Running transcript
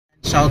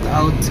Shout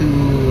out to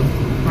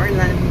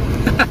Marlan.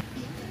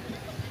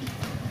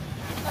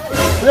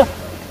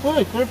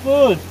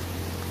 Food.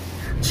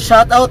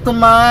 Shout out to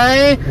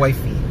my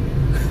Wifey.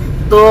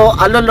 to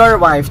Alolor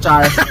wife,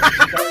 Char.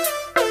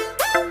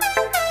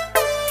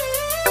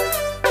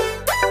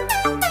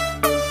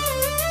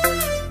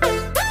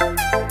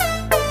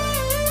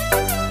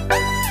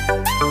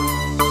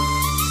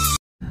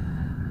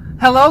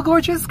 Hello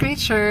gorgeous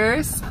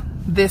creatures,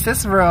 this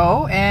is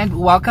Ro and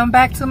welcome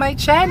back to my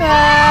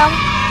channel.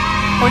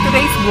 For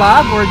today's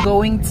vlog, we're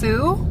going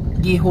to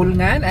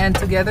Guihulngan and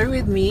together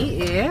with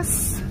me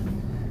is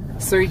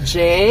Sir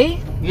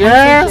J.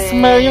 Yes,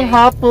 mayong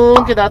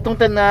hapon, kidatong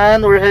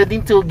tanan. We're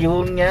heading to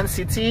Guihulngan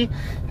City.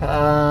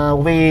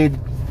 Wait,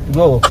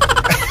 go.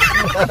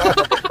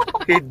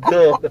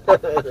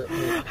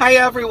 Hi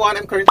everyone,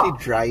 I'm currently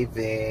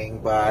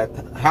driving, but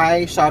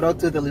hi, shout out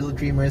to the little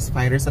dreamers,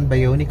 fighters, and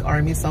bionic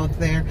armies out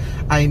there.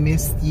 I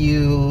missed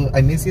you.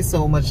 I miss you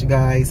so much,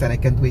 guys, and I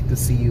can't wait to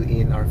see you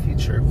in our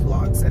future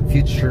vlogs and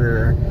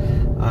future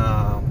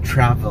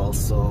travel.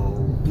 So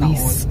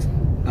please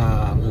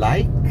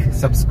like,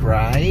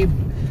 subscribe,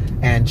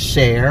 and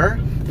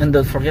share. And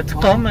don't forget to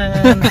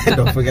comment.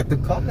 Don't forget to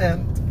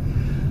comment.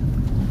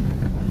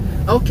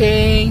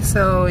 Okay,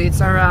 so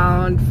it's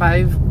around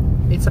 5.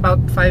 It's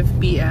about 5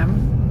 p.m.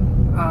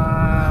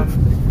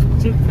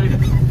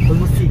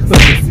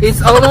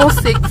 It's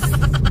almost 6,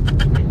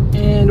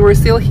 and we're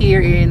still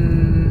here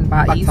in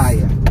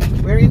Pattaya.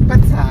 We're in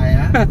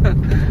Pattaya.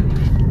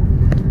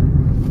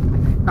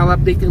 I'll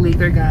update you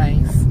later,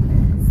 guys.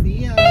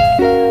 See ya.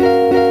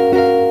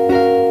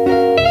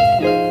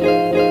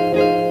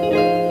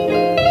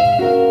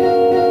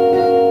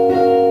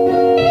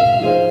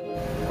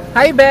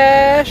 Hi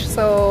Besh!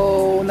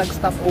 So,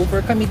 nag-stop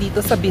over kami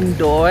dito sa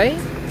Bindoy.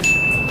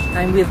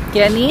 I'm with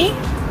Kenny.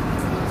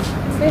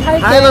 Say hi,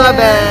 Hi, Ken. mga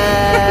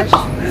Besh!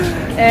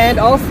 And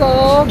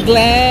also,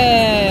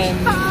 Glenn.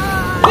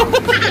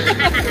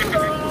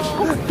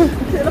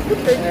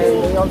 And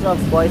we also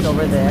have boys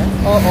over there.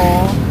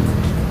 Oo.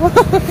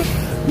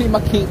 Hindi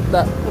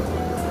makita.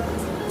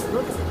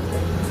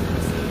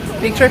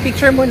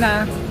 Picture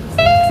muna.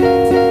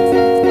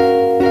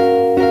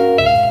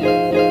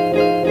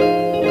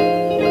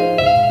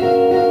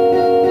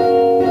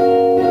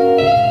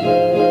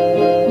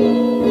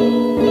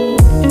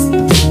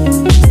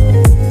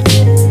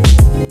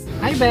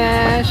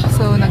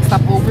 So, nag-stop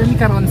over mi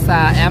karon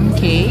sa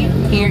MK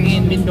here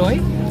in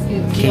Bindoy.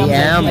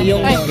 KM.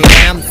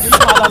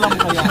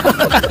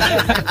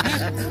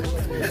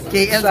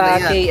 Sa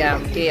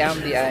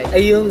KMDI.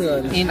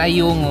 Ayungon. In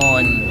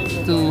Ayungon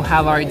to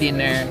have our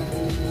dinner.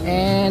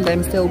 And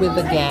I'm still with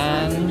the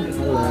gang.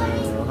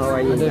 Hello. How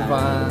are you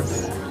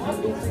guys?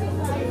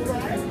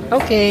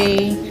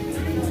 Okay.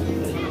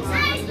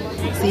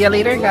 See you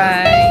later,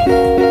 guys.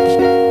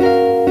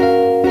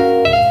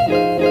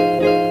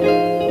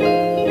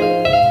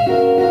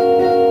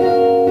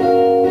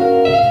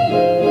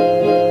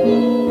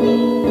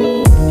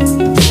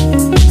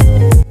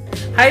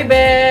 Hi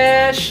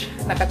Besh!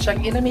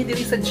 Naka-check in na mi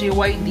diri sa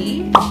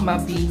GYD.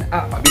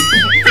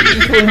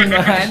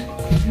 Guihulngan.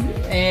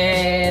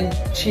 And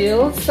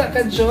chill sa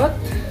Kajot.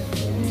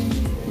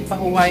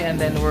 Ipahuway and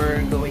then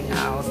we're going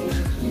out.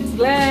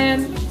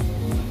 Glenn!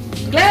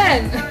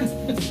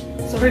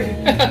 Sorry.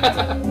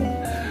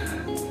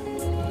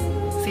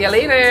 See you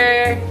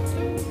later!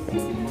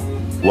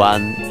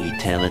 One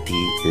eternity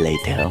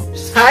later.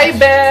 Hi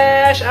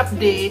Besh!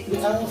 Update!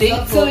 Day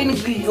 2 in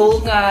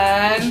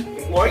Guihulngan.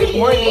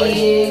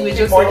 Morning! We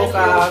just woke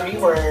up.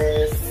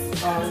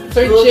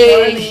 Sir Good J.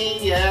 morning,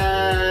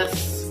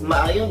 yes.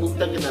 Maayong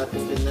buntag natin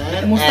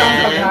tinan. Kumusta ang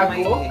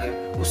paghago?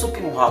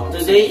 Usok yung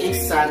hagos. Today is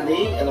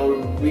Sunday and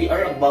we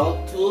are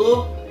about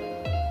to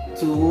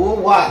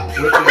what?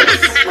 To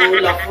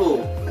Lafu.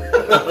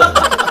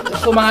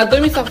 So mga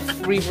dumi sa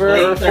river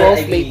or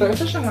falls later.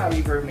 Ito siya nga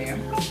river,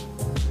 ma'am.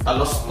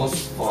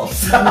 Alostos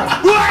Falls.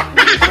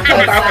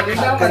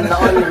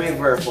 Canlaon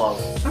River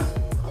Falls.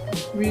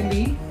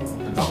 Really?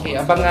 Okay,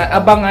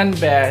 abangan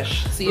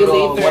Besh. See you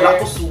later. Wala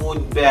ko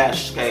suod,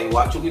 Besh. Kay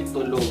watch ko yung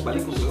tulog.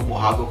 Balik ko sa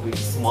muhago ko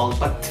yung small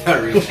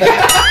battery.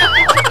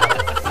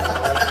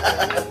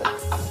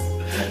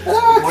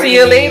 See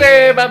you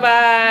later.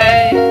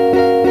 Bye-bye.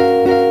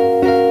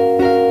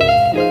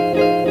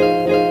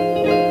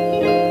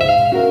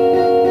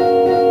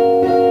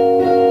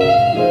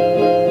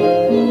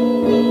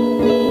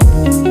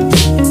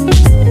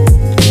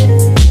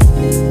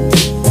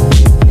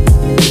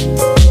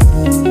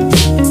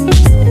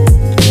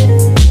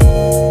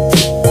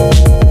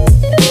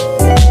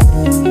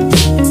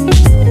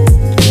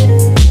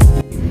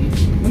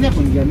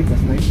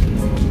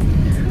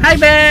 Hi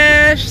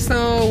Besh!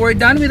 So we're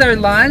done with our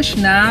lunch.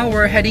 Now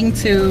we're heading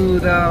to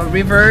the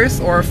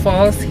rivers or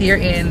falls here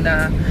in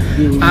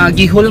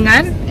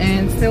Guihulngan.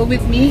 And still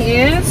with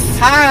me is...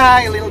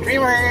 Hi, little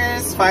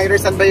dreamers,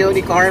 fighters, and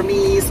bionic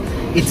armies.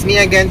 It's me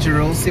again,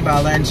 Jerome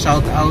Sibala, and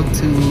shout out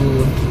to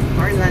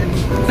Marlan.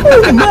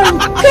 Oh my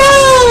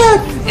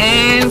God!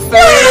 And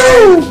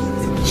Sir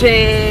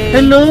Jay.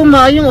 Hello,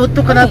 maayong uto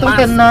ka natong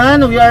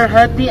tanan. We are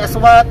heading, as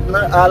what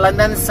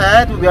London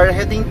said, we are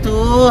heading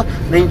to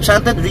the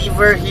Enchanted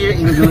River here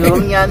in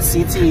Guihulngan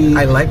City.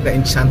 I like the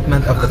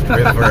enchantment of the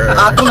river.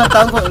 Ako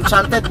natawag ko,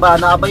 enchanted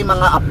ba? Naabay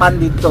mga apan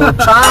dito.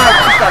 Char!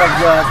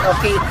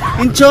 Okay,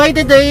 enjoy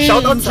the day.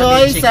 Shout out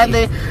enjoy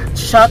Sunday.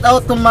 Shout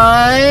out to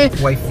my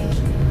Wifey.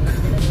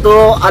 to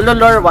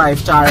Alolor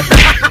wife, Char.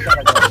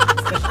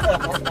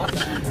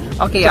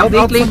 Okay, Shout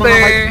out update sa mga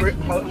later.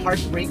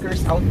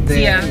 heartbreakers out there.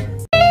 See ya.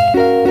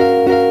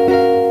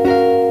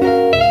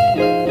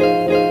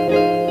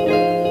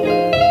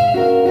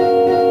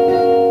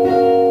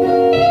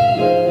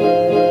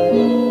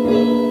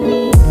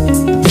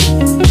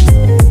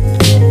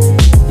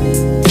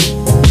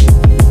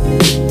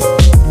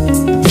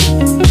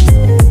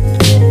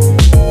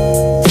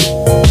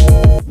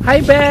 Hi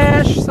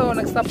Besh! So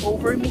nag-stop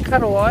over mi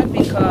karon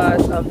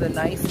because of the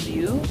nice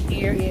view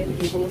here in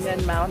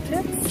Guihulngan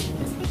Mountains.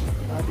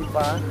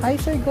 Diba? Hi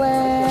Sir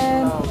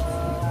Glenn!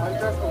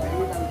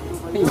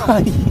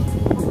 Hi!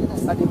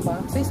 Diba?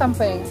 Say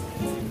something.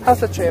 How's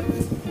the trip?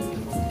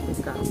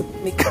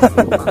 Mika.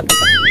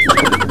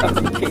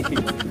 Okay.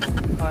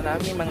 Oh,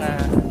 namin mga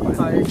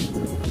tired.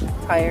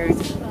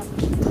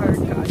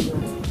 Tired kayo.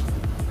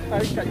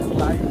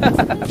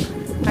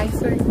 Hi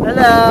Sir.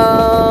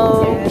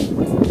 Hello! Yes.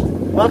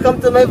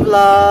 Welcome to my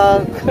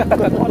vlog.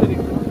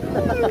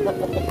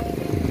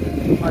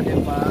 Oh,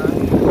 diba?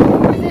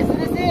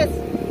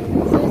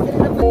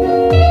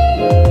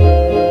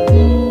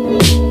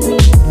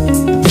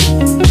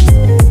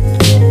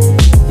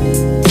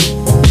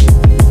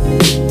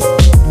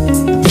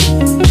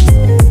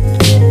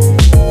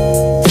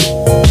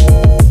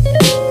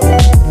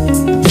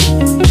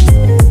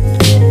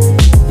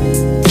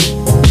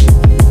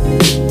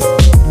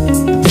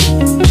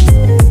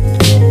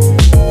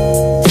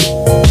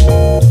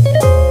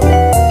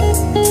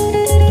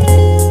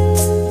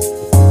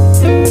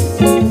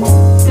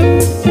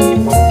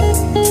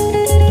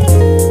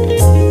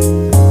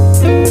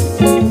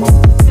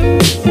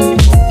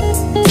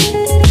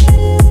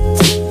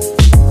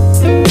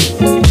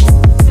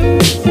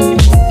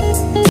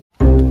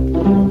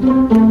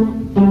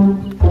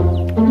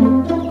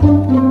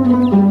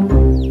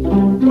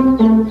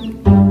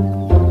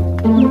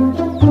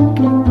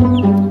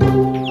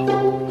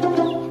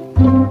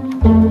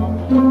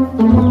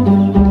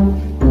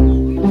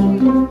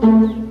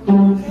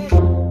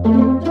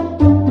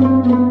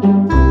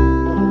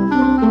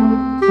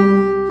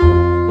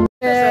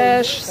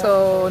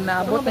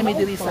 Naabot na mi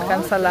diri sa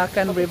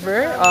Kansalakan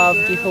River of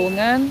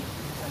Guihulngan,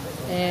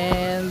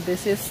 and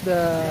this is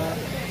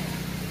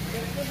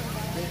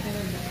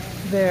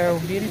their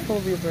beautiful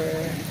river.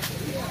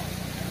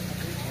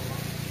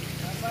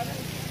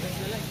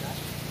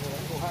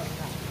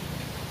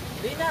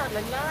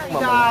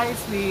 Guys,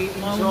 we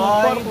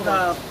enjoy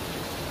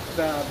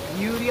the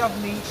beauty of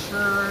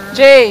nature.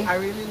 Jay! I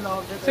really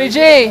love it. Sir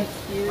Jay!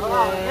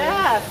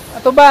 Yes!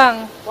 Ato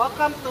bang?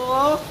 Welcome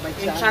to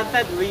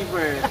Enchanted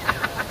River.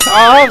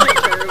 Oh!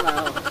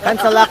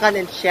 Kansalakan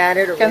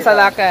Enchanted River.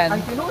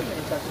 Kansalakan.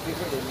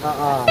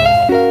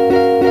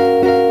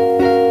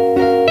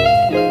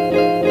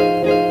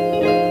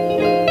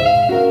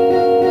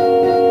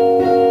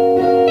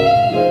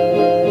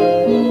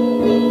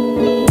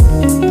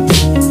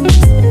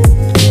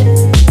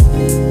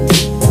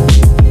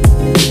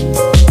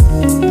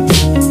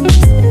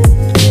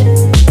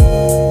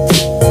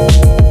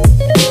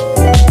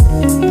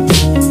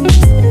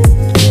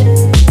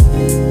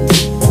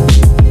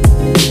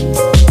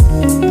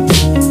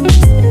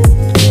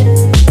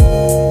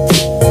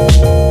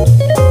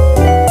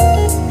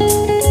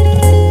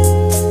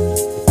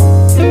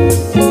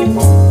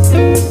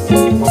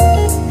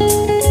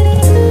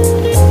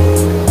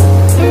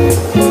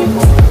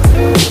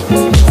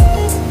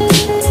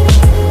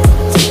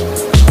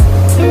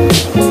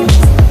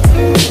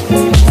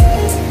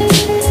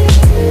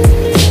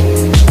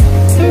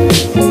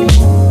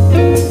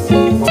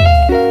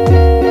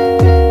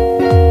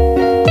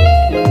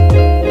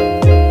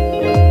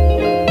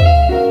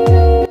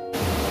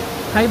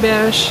 Hi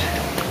Besh!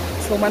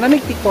 So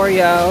manamig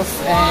pictorials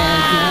and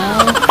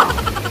now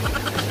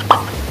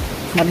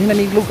maraming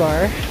namig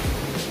lugar.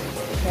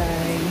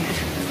 Okay.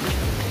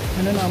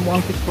 Ano na mo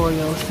ang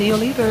pictorials? See you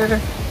later!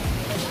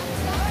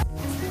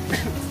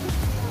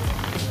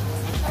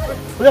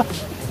 Yeah.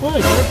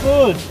 Good, very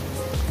good.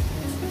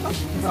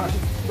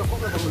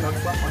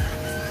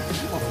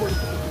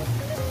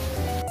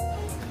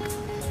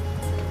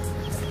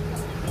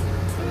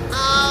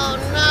 Oh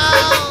no!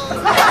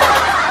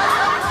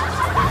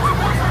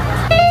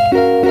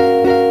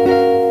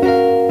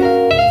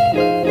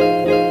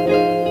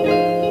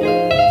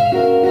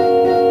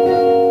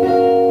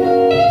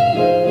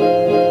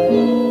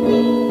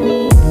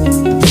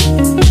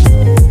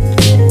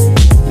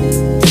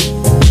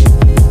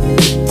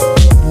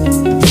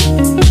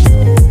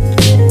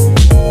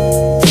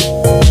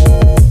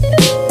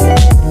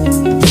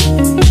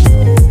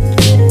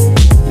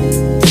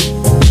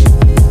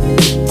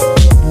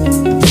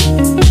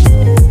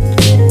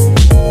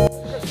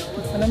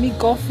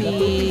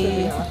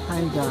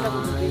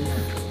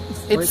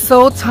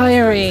 so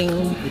tiring.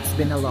 It's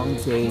been a long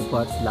day,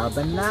 but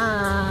laban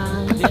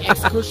lang. The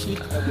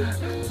exclusive.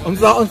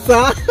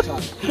 Unsa?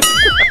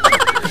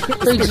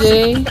 Sir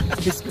Jay.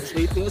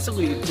 Exclusive.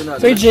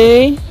 Sir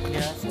Jay.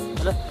 Yes.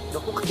 Wala,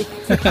 loko kayo.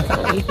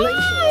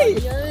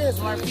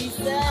 Yes, more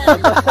pieces.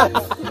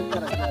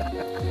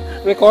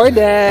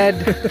 Recorded.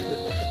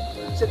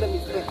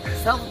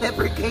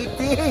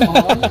 Self-deprecating.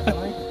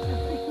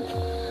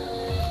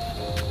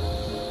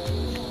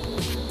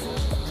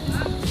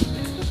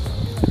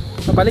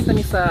 Pabalik na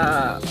mi sa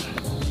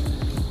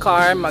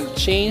car,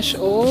 mag-change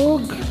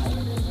og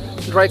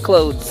dry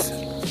clothes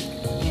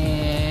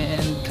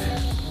and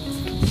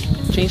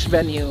change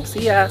venue.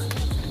 See ya!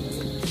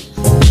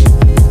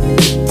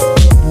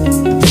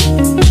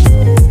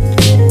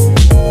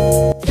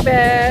 Hey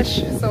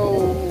Besh!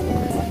 So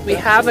we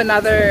have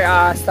another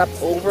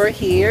stopover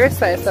here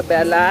sa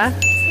Isabela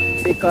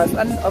because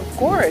of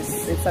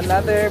course it's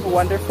another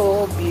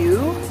wonderful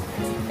view,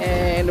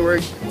 and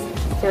we're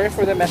sorry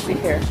for the messy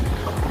hair.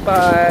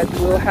 But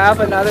we'll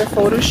have another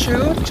photo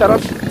shoot.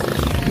 Charot.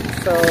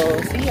 So,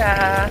 see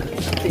ya.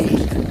 Okay.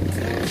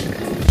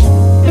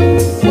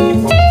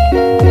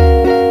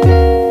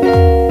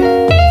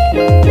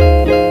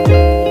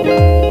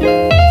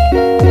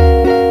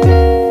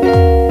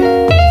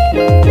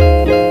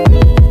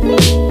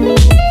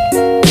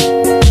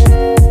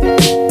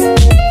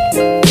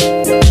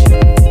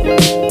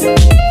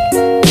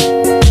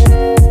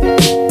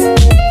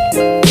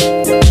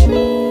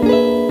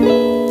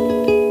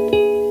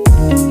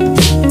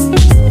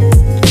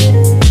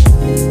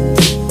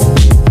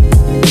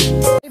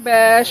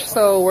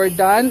 So we're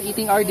done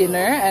eating our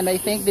dinner, and I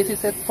think this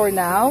is it for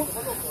now.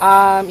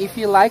 If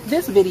you like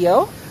this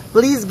video,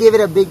 Please give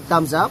it a big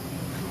thumbs up.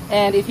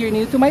 and if you're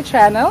new to my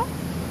channel,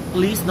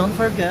 Please don't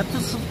forget to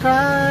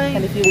subscribe.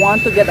 and if you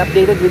want to get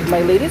updated with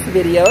my latest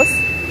videos,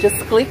 just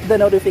click the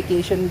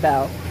notification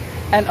bell.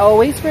 And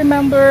always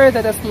remember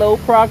that a slow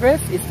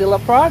progress is still a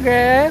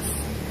progress.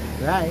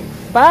 Right.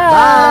 Bye!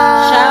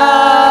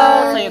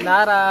 Ciao!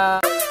 Sayonara!